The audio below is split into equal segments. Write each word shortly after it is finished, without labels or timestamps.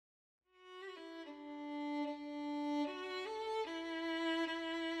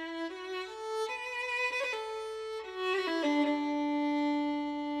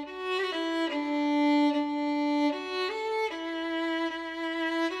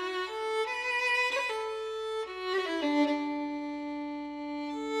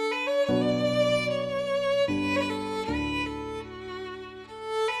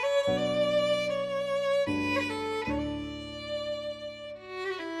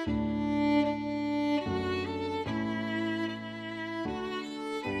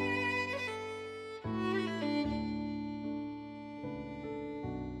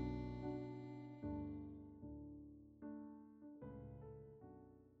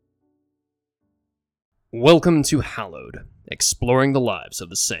Welcome to Hallowed, Exploring the Lives of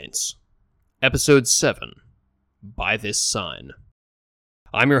the Saints. Episode 7, By This Sign.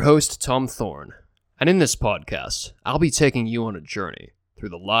 I'm your host, Tom Thorne, and in this podcast, I'll be taking you on a journey through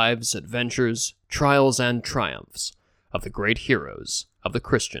the lives, adventures, trials, and triumphs of the great heroes of the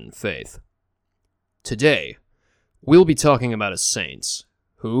Christian faith. Today, we'll be talking about a saint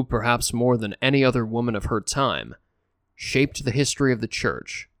who, perhaps more than any other woman of her time, shaped the history of the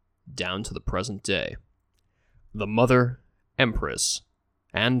Church down to the present day. The mother, empress,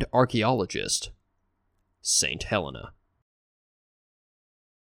 and archaeologist, Saint Helena.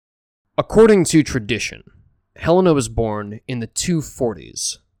 According to tradition, Helena was born in the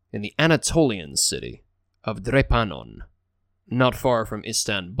 240s in the Anatolian city of Drepanon, not far from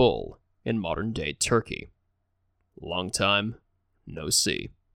Istanbul in modern-day Turkey. Long time, no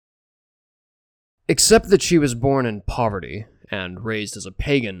see. Except that she was born in poverty and raised as a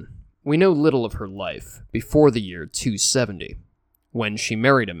pagan, we know little of her life before the year 270, when she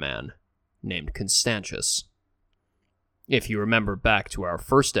married a man named Constantius. If you remember back to our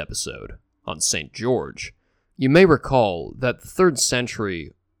first episode on St. George, you may recall that the 3rd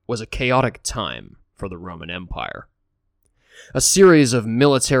century was a chaotic time for the Roman Empire. A series of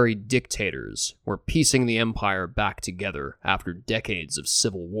military dictators were piecing the empire back together after decades of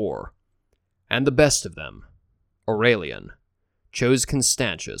civil war, and the best of them, Aurelian, chose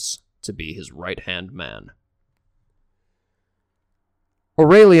Constantius to be his right-hand man.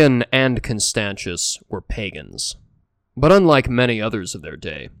 Aurelian and Constantius were pagans, but unlike many others of their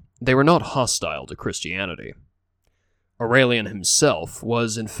day, they were not hostile to Christianity. Aurelian himself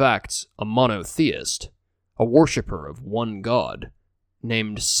was, in fact, a monotheist, a worshipper of one god,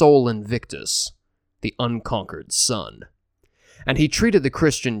 named Sol Invictus, the unconquered sun, and he treated the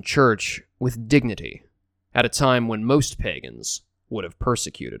Christian Church with dignity at a time when most pagans would have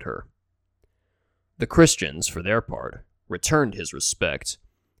persecuted her. The Christians, for their part, returned his respect,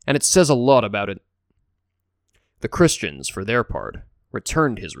 and it says a lot about it. The Christians, for their part,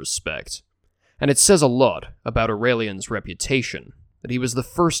 returned his respect, and it says a lot about Aurelian's reputation that he was the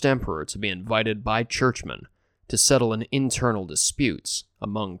first emperor to be invited by churchmen to settle an internal disputes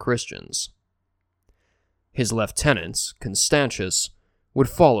among Christians. His lieutenant, Constantius, would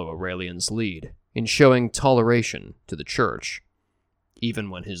follow Aurelian's lead in showing toleration to the Church, even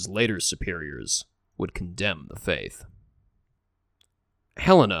when his later superiors would condemn the faith.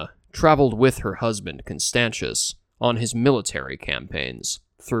 Helena traveled with her husband Constantius on his military campaigns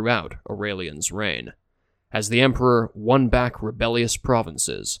throughout Aurelian's reign, as the emperor won back rebellious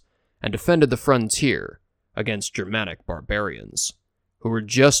provinces and defended the frontier against Germanic barbarians, who were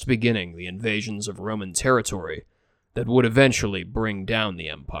just beginning the invasions of Roman territory that would eventually bring down the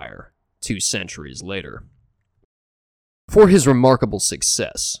empire 2 centuries later. For his remarkable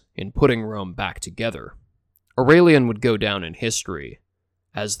success in putting Rome back together, Aurelian would go down in history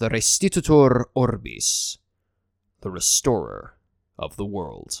as the Restitutor Orbis, the restorer of the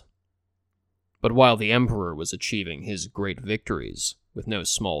world. But while the emperor was achieving his great victories with no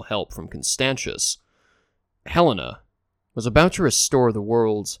small help from Constantius, Helena was about to restore the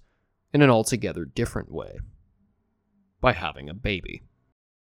world in an altogether different way, by having a baby.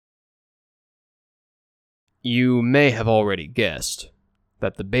 You may have already guessed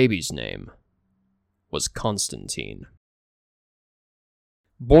that the baby's name was Constantine.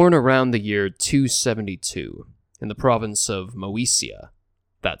 Born around the year 272 in the province of Moesia,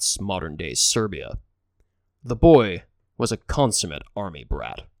 that's modern-day Serbia, the boy was a consummate army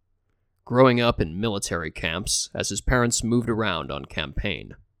brat, growing up in military camps as his parents moved around on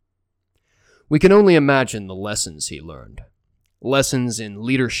campaign. We can only imagine the lessons he learned. Lessons in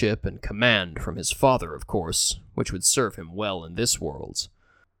leadership and command from his father, of course, which would serve him well in this world.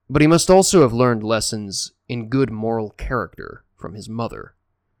 But he must also have learned lessons in good moral character from his mother,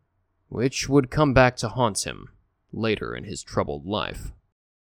 which would come back to haunt him later in his troubled life.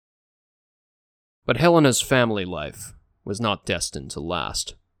 But Helena's family life was not destined to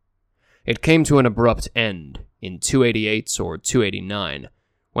last. It came to an abrupt end in 288 or 289,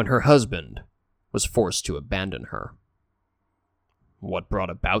 when her husband was forced to abandon her. What brought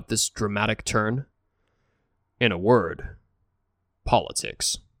about this dramatic turn? In a word,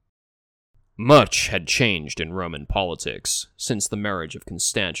 politics. Much had changed in Roman politics since the marriage of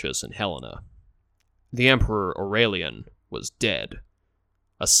Constantius and Helena. The Emperor Aurelian was dead,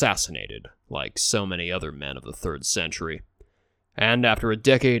 assassinated like so many other men of the 3rd century, And after a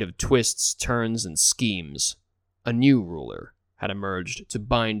decade of twists, turns, and schemes, a new ruler had emerged to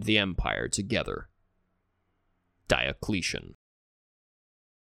bind the empire together. Diocletian.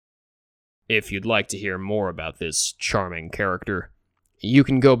 If you'd like to hear more about this charming character, you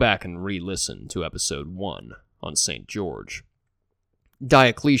can go back and re-listen to episode 1 on St. George.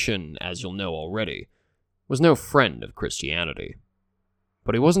 Diocletian, as you'll know already, was no friend of Christianity,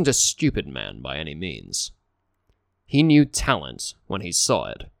 but he wasn't a stupid man by any means. He knew talent when he saw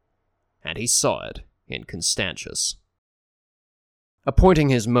it, and he saw it in Constantius. Appointing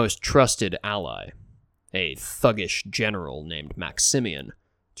his most trusted ally, a thuggish general named Maximian,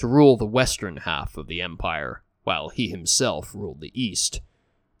 to rule the western half of the empire, while he himself ruled the east,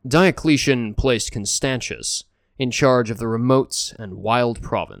 Diocletian placed Constantius in charge of the remote and wild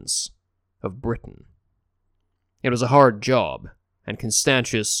province of Britain. It was a hard job, and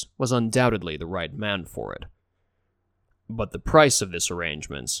Constantius was undoubtedly the right man for it. But the price of this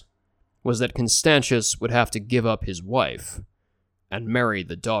arrangement was that Constantius would have to give up his wife and marry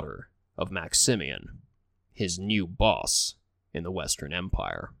the daughter of Maximian, his new boss in the Western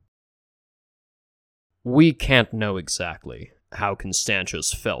Empire. We can't know exactly how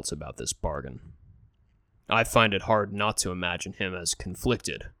Constantius felt about this bargain. I find it hard not to imagine him as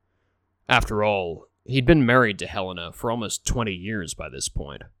conflicted. After all, he'd been married to Helena for almost 20 years by this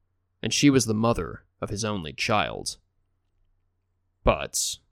point, and she was the mother of his only child.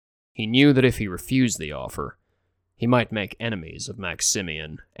 But he knew that if he refused the offer, he might make enemies of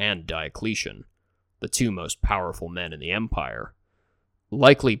Maximian and Diocletian, the two most powerful men in the empire,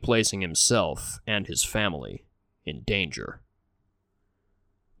 likely placing himself and his family in danger.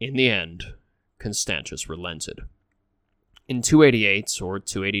 In the end, Constantius relented. In 288 or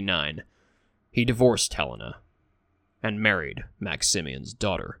 289, he divorced Helena and married Maximian's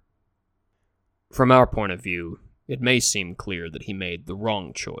daughter. From our point of view, it may seem clear that he made the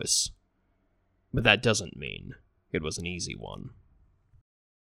wrong choice, but that doesn't mean it was an easy one.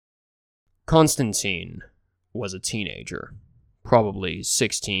 Constantine was a teenager, probably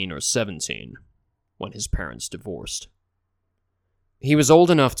 16 or 17, when his parents divorced. He was old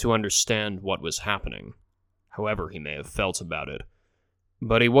enough to understand what was happening, however he may have felt about it,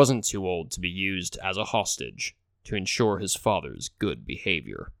 but he wasn't too old to be used as a hostage to ensure his father's good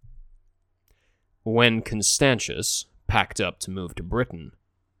behavior. When Constantius packed up to move to Britain,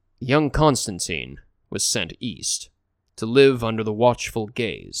 young Constantine was sent east to live under the watchful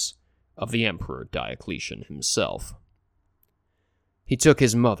gaze of the Emperor Diocletian himself. He took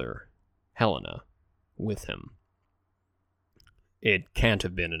his mother, Helena, with him. It can't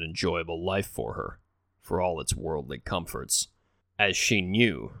have been an enjoyable life for her, for all its worldly comforts, as she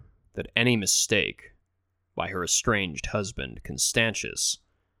knew that any mistake by her estranged husband Constantius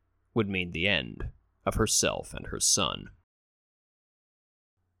would mean the end of herself and her son.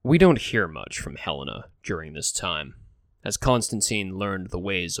 We don't hear much from Helena during this time, as Constantine learned the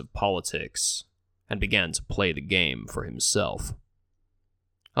ways of politics and began to play the game for himself.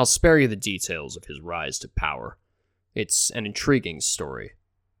 I'll spare you the details of his rise to power. It's an intriguing story,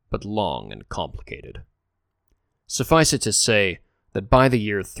 but long and complicated. Suffice it to say that by the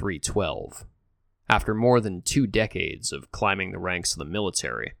year 312, after more than 2 decades of climbing the ranks of the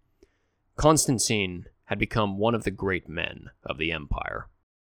military, Constantine had become one of the great men of the empire.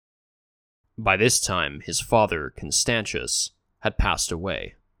 By this time, his father, Constantius, had passed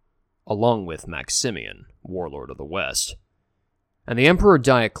away, along with Maximian, warlord of the West, and the Emperor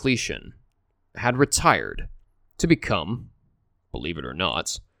Diocletian had retired to become, believe it or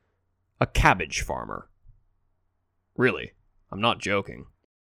not, a cabbage farmer. Really, I'm not joking.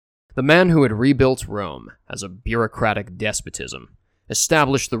 The man who had rebuilt Rome as a bureaucratic despotism,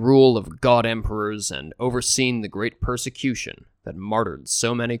 established the rule of god-emperors, and overseen the great persecution that martyred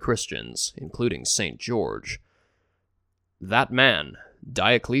so many Christians, including St. George. That man,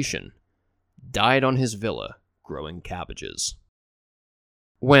 Diocletian, died on his villa growing cabbages.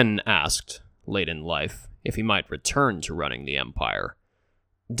 When asked, late in life, if he might return to running the empire,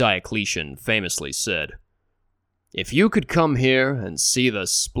 Diocletian famously said, "If you could come here and see the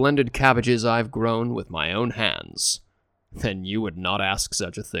splendid cabbages I've grown with my own hands, then you would not ask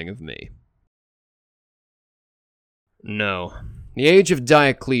such a thing of me." No, the age of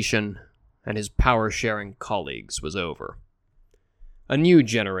Diocletian and his power-sharing colleagues was over. A new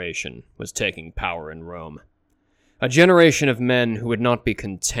generation was taking power in Rome. A generation of men who would not be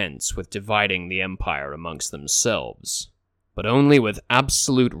content with dividing the empire amongst themselves, but only with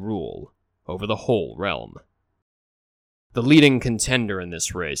absolute rule over the whole realm. The leading contender in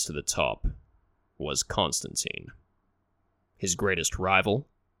this race to the top was Constantine. His greatest rival?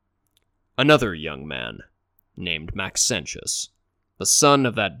 Another young man named Maxentius, the son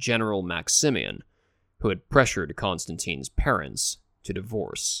of that General Maximian who had pressured Constantine's parents to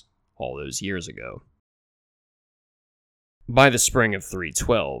divorce all those years ago. By the spring of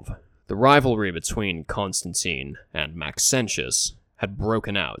 312, the rivalry between Constantine and Maxentius had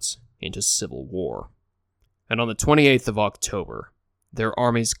broken out into civil war, and on the 28th of October, their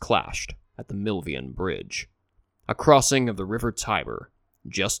armies clashed at the Milvian Bridge, a crossing of the river Tiber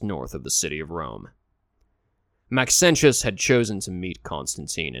just north of the city of Rome. Maxentius had chosen to meet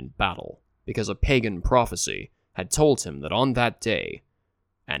Constantine in battle because a pagan prophecy had told him that on that day,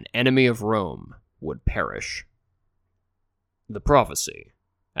 an enemy of Rome would perish. The prophecy,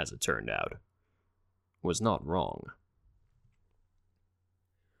 as it turned out, was not wrong.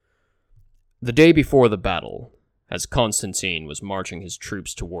 The day before the battle, as Constantine was marching his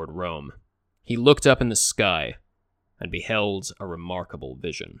troops toward Rome, he looked up in the sky and beheld a remarkable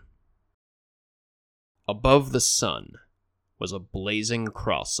vision. Above the sun was a blazing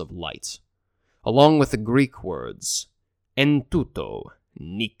cross of light, along with the Greek words en tuto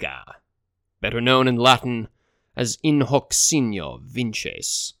nica, better known in Latin as in hoc signo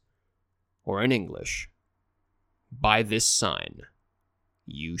vinces, or in English, by this sign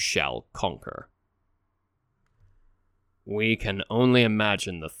you shall conquer. We can only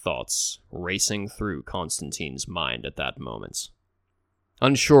imagine the thoughts racing through Constantine's mind at that moment.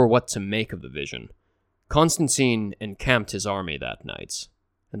 Unsure what to make of the vision, Constantine encamped his army that night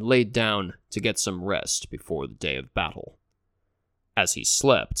and laid down to get some rest before the day of battle. As he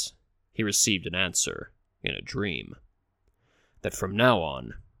slept, he received an answer in a dream that from now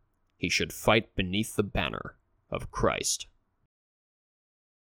on he should fight beneath the banner of Christ.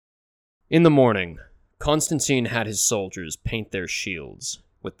 In the morning, Constantine had his soldiers paint their shields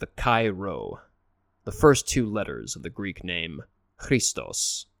with the Chi Rho, the first two letters of the Greek name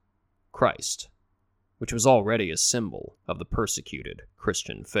Christos, Christ, which was already a symbol of the persecuted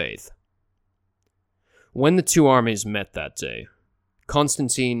Christian faith. When the two armies met that day,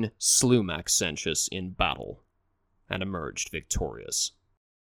 Constantine slew Maxentius in battle and emerged victorious.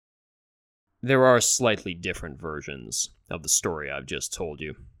 There are slightly different versions of the story I've just told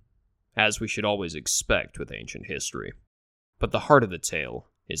you, as we should always expect with ancient history, but the heart of the tale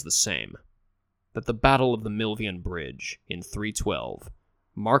is the same, that the Battle of the Milvian Bridge in 312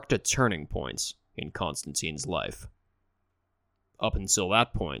 marked a turning point in Constantine's life. Up until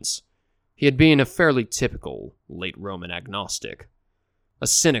that point, he had been a fairly typical late Roman agnostic, a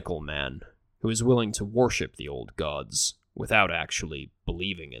cynical man who was willing to worship the old gods without actually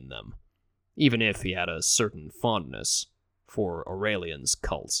believing in them, even if he had a certain fondness for Aurelian's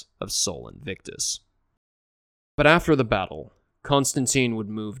cult of Sol Invictus. But after the battle, Constantine would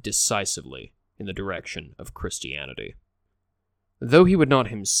move decisively in the direction of Christianity. Though he would not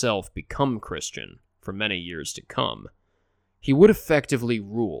himself become Christian for many years to come, he would effectively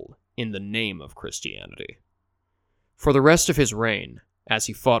rule in the name of Christianity. For the rest of his reign, as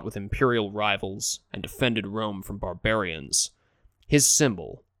he fought with imperial rivals and defended Rome from barbarians, his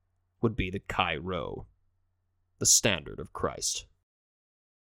symbol would be the Chi Rho, the standard of Christ.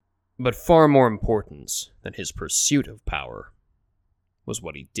 But far more important than his pursuit of power was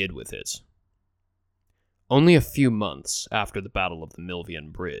what he did with it. Only a few months after the Battle of the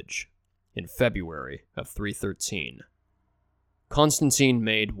Milvian Bridge, in February of 313, Constantine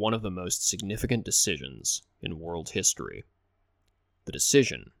made one of the most significant decisions in world history: the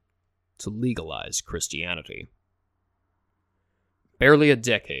decision to legalize Christianity. Barely a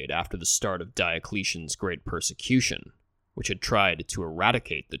decade after the start of Diocletian's Great Persecution, which had tried to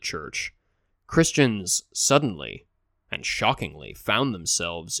eradicate the Church, Christians suddenly and shockingly found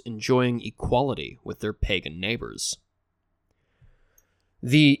themselves enjoying equality with their pagan neighbors.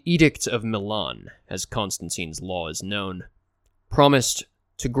 The Edict of Milan, as Constantine's law is known, promised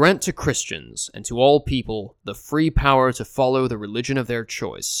to grant to Christians and to all people the free power to follow the religion of their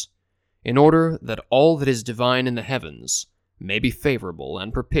choice, in order that all that is divine in the heavens may be favorable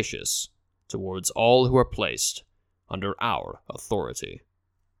and propitious towards all who are placed under our authority.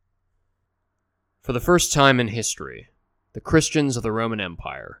 For the first time in history, the Christians of the Roman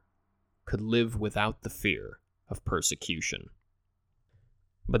Empire could live without the fear of persecution.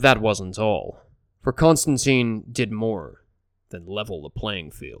 But that wasn't all, for Constantine did more than level the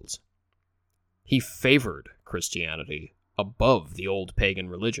playing field. He favored Christianity above the old pagan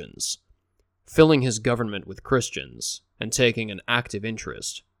religions, filling his government with Christians and taking an active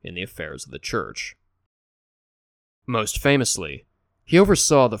interest in the affairs of the Church. Most famously, he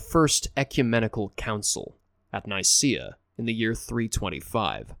oversaw the first ecumenical council at Nicaea in the year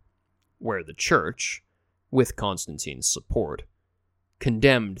 325, where the Church, with Constantine's support,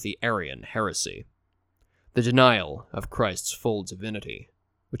 condemned the Arian heresy, the denial of Christ's full divinity,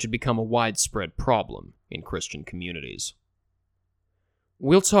 which had become a widespread problem in Christian communities.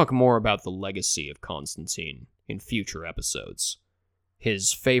 We'll talk more about the legacy of Constantine in future episodes.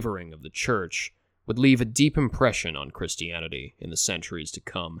 His favoring of the Church would leave a deep impression on Christianity in the centuries to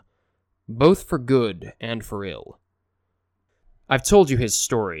come, both for good and for ill. I've told you his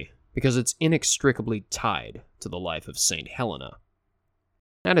story because it's inextricably tied to the life of Saint Helena,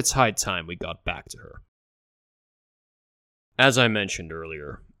 and it's high time we got back to her. As I mentioned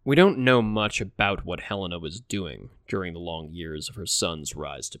earlier, we don't know much about what Helena was doing during the long years of her son's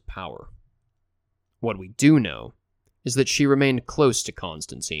rise to power. What we do know is that she remained close to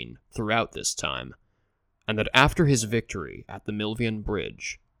Constantine throughout this time, and that after his victory at the Milvian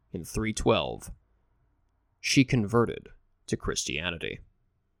Bridge in 312, she converted to Christianity.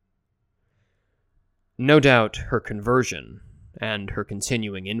 No doubt her conversion and her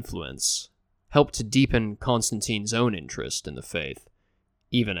continuing influence helped to deepen Constantine's own interest in the faith,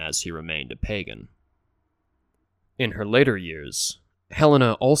 even as he remained a pagan. In her later years,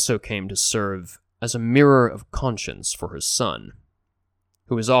 Helena also came to serve as a mirror of conscience for her son,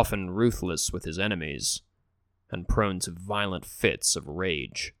 who was often ruthless with his enemies and prone to violent fits of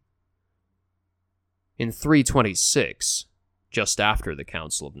rage. In 326, just after the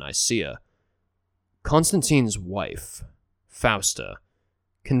Council of Nicaea, Constantine's wife, Fausta,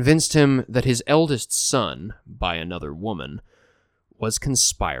 convinced him that his eldest son, by another woman, was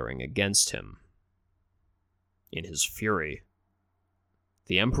conspiring against him. In his fury,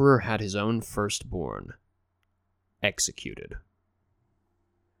 the emperor had his own firstborn executed.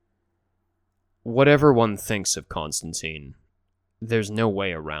 Whatever one thinks of Constantine, there's no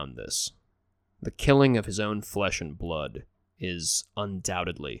way around this. The killing of his own flesh and blood is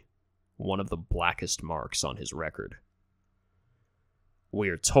undoubtedly one of the blackest marks on his record. We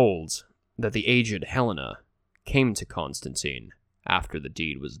are told that the aged Helena came to Constantine after the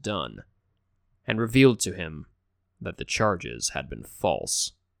deed was done, and revealed to him that the charges had been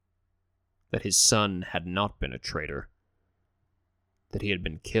false, that his son had not been a traitor, that he had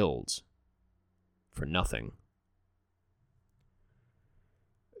been killed for nothing.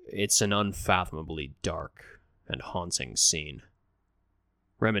 It's an unfathomably dark and haunting scene,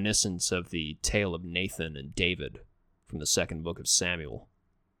 reminiscent of the tale of Nathan and David from the second book of Samuel.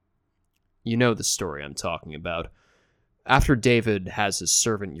 You know the story I'm talking about. After David has his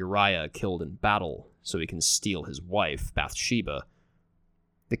servant Uriah killed in battle so he can steal his wife, Bathsheba,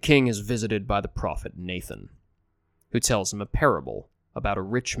 the king is visited by the prophet Nathan, who tells him a parable about a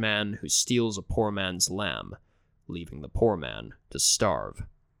rich man who steals a poor man's lamb, leaving the poor man to starve.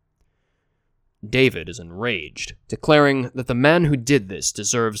 David is enraged, declaring that the man who did this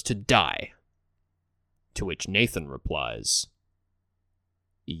deserves to die, to which Nathan replies,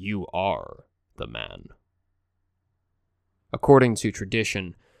 "You are the man." According to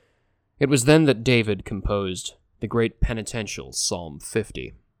tradition, it was then that David composed the great penitential Psalm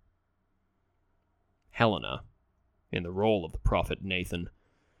 50. Helena, in the role of the prophet Nathan,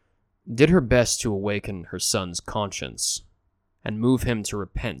 did her best to awaken her son's conscience and move him to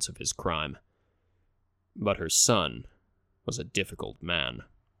repent of his crime. But her son was a difficult man.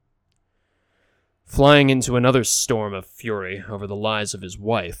 Flying into another storm of fury over the lies of his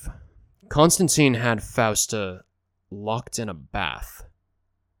wife, Constantine had Fausta locked in a bath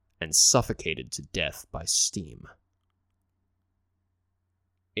and suffocated to death by steam.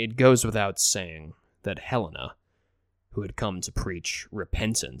 It goes without saying that Helena, who had come to preach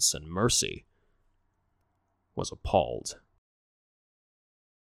repentance and mercy, was appalled.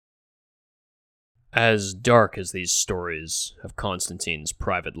 As dark as these stories of Constantine's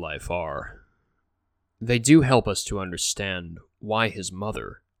private life are, they do help us to understand why his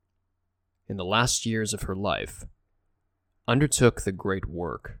mother, in the last years of her life, undertook the great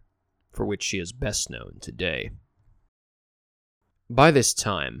work for which she is best known today. By this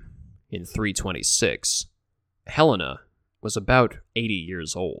time, in 326, Helena was about 80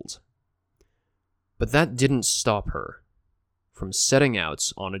 years old. But that didn't stop her from setting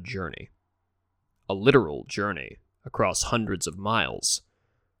out on a journey, a literal journey across hundreds of miles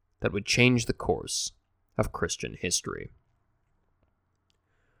that would change the course of Christian history.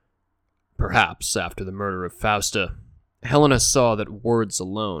 Perhaps after the murder of Fausta, Helena saw that words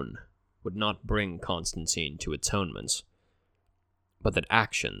alone would not bring Constantine to atonement, but that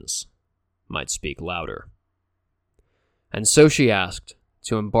actions might speak louder. And so she asked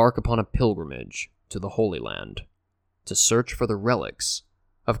to embark upon a pilgrimage to the Holy Land to search for the relics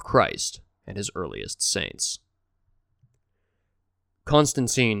of Christ and his earliest saints.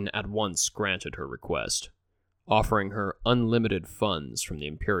 Constantine at once granted her request, offering her unlimited funds from the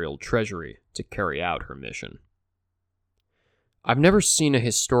imperial treasury to carry out her mission. I've never seen a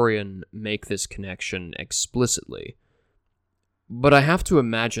historian make this connection explicitly, but I have to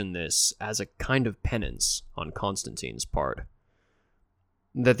imagine this as a kind of penance on Constantine's part.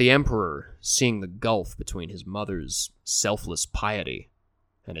 That the emperor, seeing the gulf between his mother's selfless piety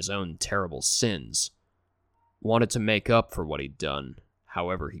and his own terrible sins, wanted to make up for what he'd done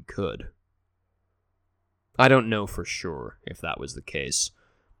however he could. I don't know for sure if that was the case,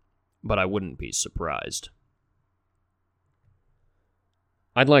 but I wouldn't be surprised.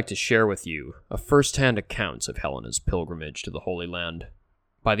 I'd like to share with you a first-hand account of Helena's pilgrimage to the Holy Land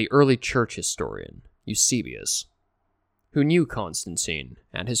by the early church historian Eusebius, who knew Constantine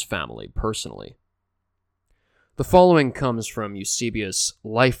and his family personally. The following comes from Eusebius'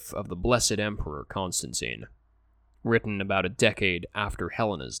 Life of the Blessed Emperor Constantine, written about a decade after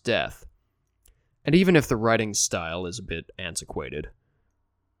Helena's death, and even if the writing style is a bit antiquated,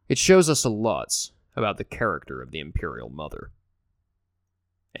 it shows us a lot about the character of the imperial mother.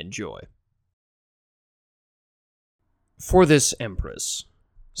 Enjoy. For this empress,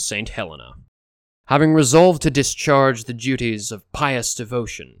 Saint Helena, having resolved to discharge the duties of pious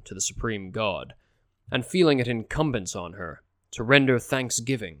devotion to the supreme God, and feeling it incumbent on her to render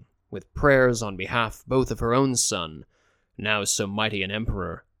thanksgiving with prayers on behalf both of her own son, now so mighty an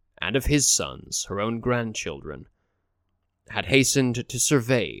emperor, and of his sons, her own grandchildren, had hastened to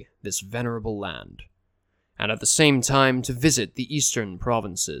survey this venerable land, and at the same time to visit the eastern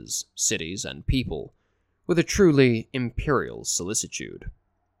provinces, cities, and people, with a truly imperial solicitude.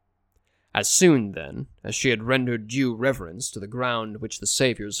 As soon, then, as she had rendered due reverence to the ground which the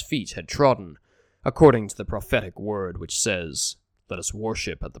Saviour's feet had trodden, according to the prophetic word which says, "Let us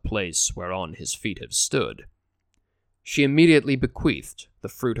worship at the place whereon his feet have stood," she immediately bequeathed the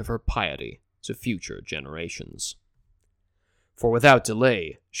fruit of her piety to future generations. For without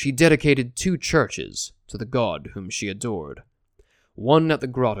delay, she dedicated 2 churches to the God whom she adored, one at the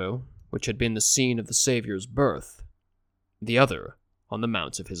grotto, which had been the scene of the Saviour's birth, the other on the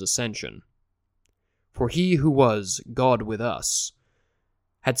mount of his ascension. For he who was God with us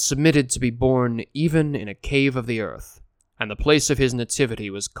had submitted to be born even in a cave of the earth, and the place of his nativity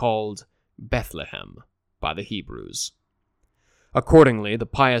was called Bethlehem by the Hebrews. Accordingly, the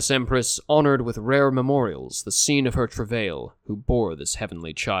pious empress honored with rare memorials the scene of her travail who bore this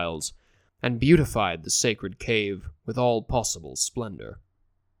heavenly child, and beautified the sacred cave with all possible splendor.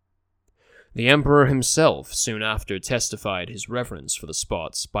 The emperor himself soon after testified his reverence for the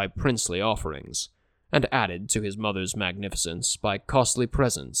spots by princely offerings, and added to his mother's magnificence by costly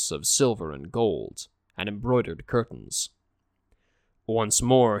presents of silver and gold, and embroidered curtains. Once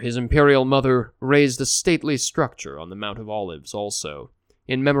more, his imperial mother raised a stately structure on the Mount of Olives also,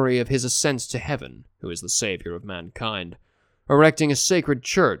 in memory of his ascent to heaven, who is the Saviour of mankind, erecting a sacred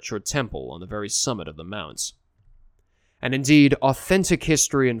church or temple on the very summit of the mounts. And indeed, authentic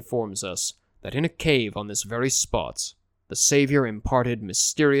history informs us that in a cave on this very spot, the Saviour imparted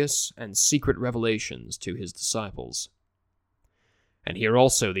mysterious and secret revelations to his disciples. And here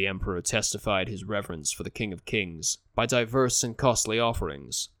also the emperor testified his reverence for the King of Kings by diverse and costly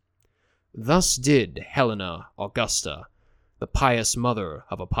offerings. Thus did Helena Augusta, the pious mother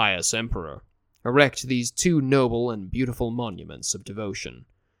of a pious emperor, erect these 2 noble and beautiful monuments of devotion,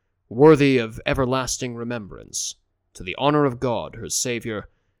 worthy of everlasting remembrance, to the honor of God her Saviour,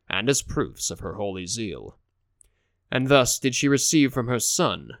 and as proofs of her holy zeal. And thus did she receive from her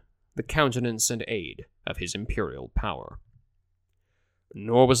son the countenance and aid of his imperial power.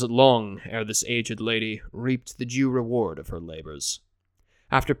 Nor was it long ere this aged lady reaped the due reward of her labors.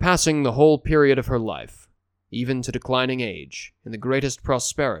 After passing the whole period of her life, even to declining age, in the greatest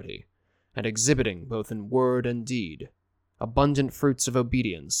prosperity, and exhibiting both in word and deed abundant fruits of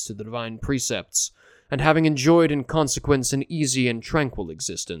obedience to the divine precepts, and having enjoyed in consequence an easy and tranquil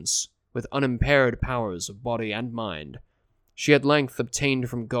existence, with unimpaired powers of body and mind, she at length obtained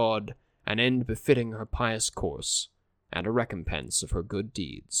from God an end befitting her pious course, and a recompense of her good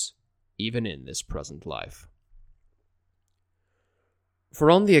deeds, even in this present life. For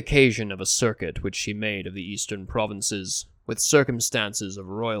on the occasion of a circuit which she made of the eastern provinces, with circumstances of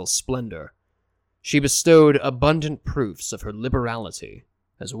royal splendor, she bestowed abundant proofs of her liberality,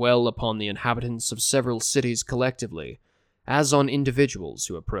 as well upon the inhabitants of several cities collectively, as on individuals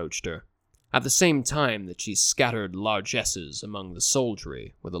who approached her, at the same time that she scattered largesses among the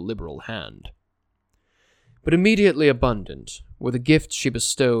soldiery with a liberal hand. But immediately abundant were the gifts she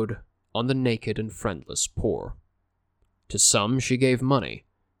bestowed on the naked and friendless poor. To some she gave money,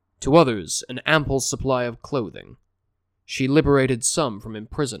 to others an ample supply of clothing. She liberated some from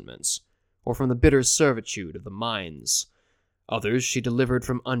imprisonments, or from the bitter servitude of the mines. Others she delivered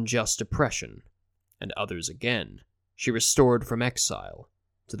from unjust oppression, and others again she restored from exile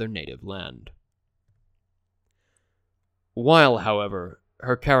to their native land. While, however,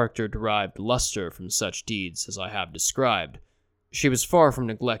 her character derived luster from such deeds as I have described, she was far from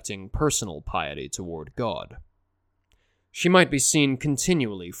neglecting personal piety toward God. She might be seen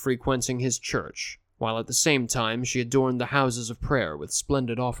continually frequenting his church, while at the same time she adorned the houses of prayer with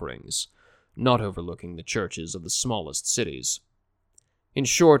splendid offerings, not overlooking the churches of the smallest cities. In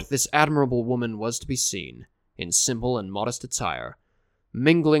short, this admirable woman was to be seen, in simple and modest attire,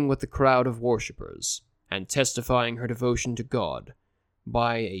 mingling with the crowd of worshippers, and testifying her devotion to God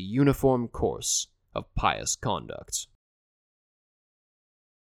by a uniform course of pious conduct.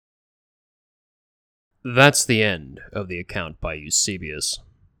 That's the end of the account by Eusebius.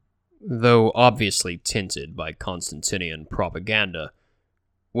 Though obviously tinted by Constantinian propaganda,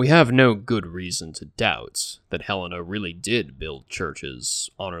 we have no good reason to doubt that Helena really did build churches,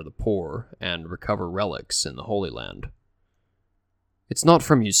 honor the poor, and recover relics in the Holy Land. It's not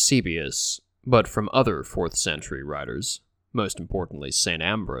from Eusebius, but from other 4th century writers, most importantly St.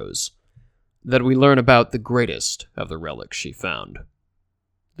 Ambrose, that we learn about the greatest of the relics she found,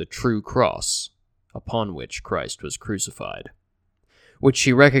 the true cross upon which Christ was crucified, which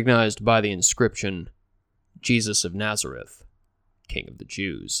she recognized by the inscription, Jesus of Nazareth, King of the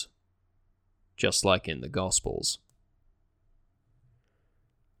Jews, just like in the Gospels.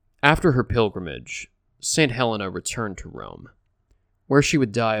 After her pilgrimage, St. Helena returned to Rome, where she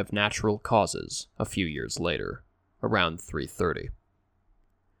would die of natural causes a few years later, around 330.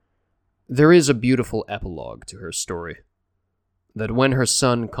 There is a beautiful epilogue to her story, that when her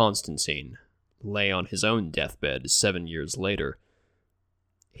son Constantine lay on his own deathbed 7 years later,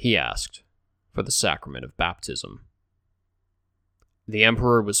 he asked for the sacrament of baptism. The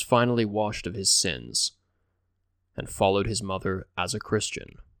emperor was finally washed of his sins and followed his mother as a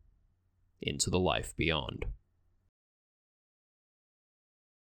Christian into the life beyond.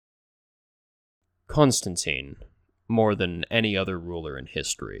 Constantine, more than any other ruler in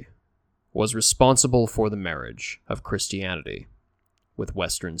history, was responsible for the marriage of Christianity with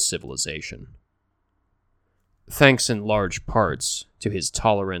Western civilization. Thanks in large parts to his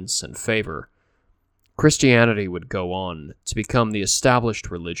tolerance and favor, Christianity would go on to become the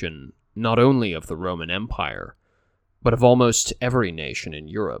established religion not only of the Roman Empire, but of almost every nation in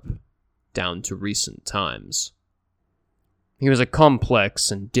Europe, down to recent times. He was a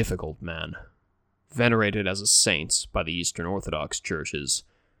complex and difficult man, venerated as a saint by the Eastern Orthodox churches,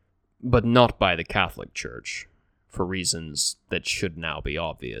 but not by the Catholic Church, for reasons that should now be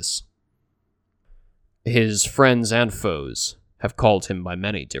obvious. His friends and foes have called him by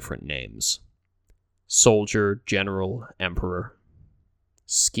many different names: soldier, general, emperor,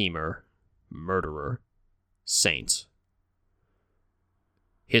 schemer, murderer, saint.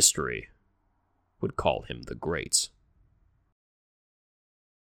 History would call him the Great.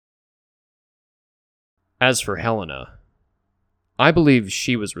 As for Helena, I believe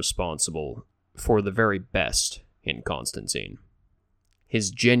she was responsible for the very best in Constantine.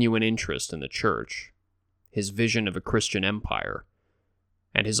 His genuine interest in the church, his vision of a Christian empire,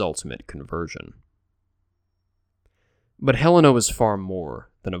 and his ultimate conversion. But Helena was far more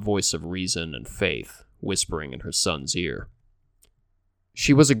than a voice of reason and faith whispering in her son's ear.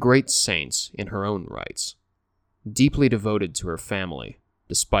 She was a great saint in her own rights, deeply devoted to her family,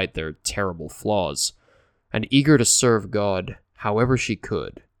 despite their terrible flaws, and eager to serve God however she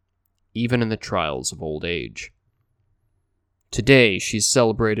could, even in the trials of old age. Today, she's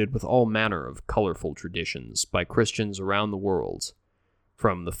celebrated with all manner of colorful traditions by Christians around the world,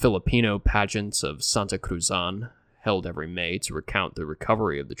 from the Filipino pageant of Santa Cruzan, held every May to recount the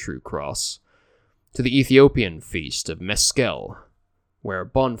recovery of the true cross, to the Ethiopian feast of Meskel, where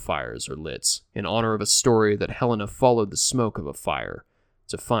bonfires are lit in honor of a story that Helena followed the smoke of a fire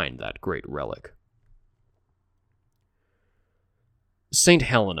to find that great relic. Saint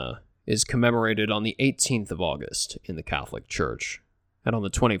Helena is commemorated on the 18th of August in the Catholic Church, and on the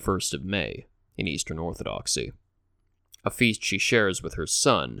 21st of May in Eastern Orthodoxy, a feast she shares with her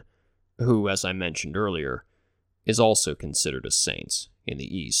son, who, as I mentioned earlier, is also considered a saint in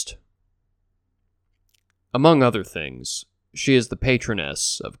the East. Among other things, she is the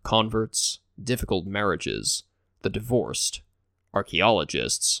patroness of converts, difficult marriages, the divorced,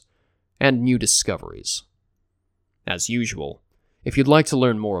 archaeologists, and new discoveries. As usual, if you'd like to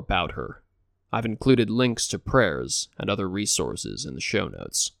learn more about her, I've included links to prayers and other resources in the show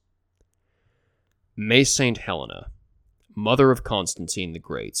notes. May St. Helena, mother of Constantine the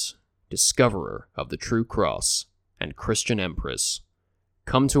Great, discoverer of the true cross, and Christian empress,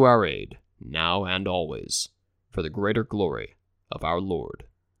 come to our aid now and always, for the greater glory of our Lord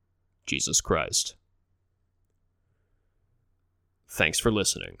Jesus Christ. Thanks for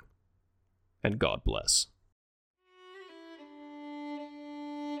listening, and God bless.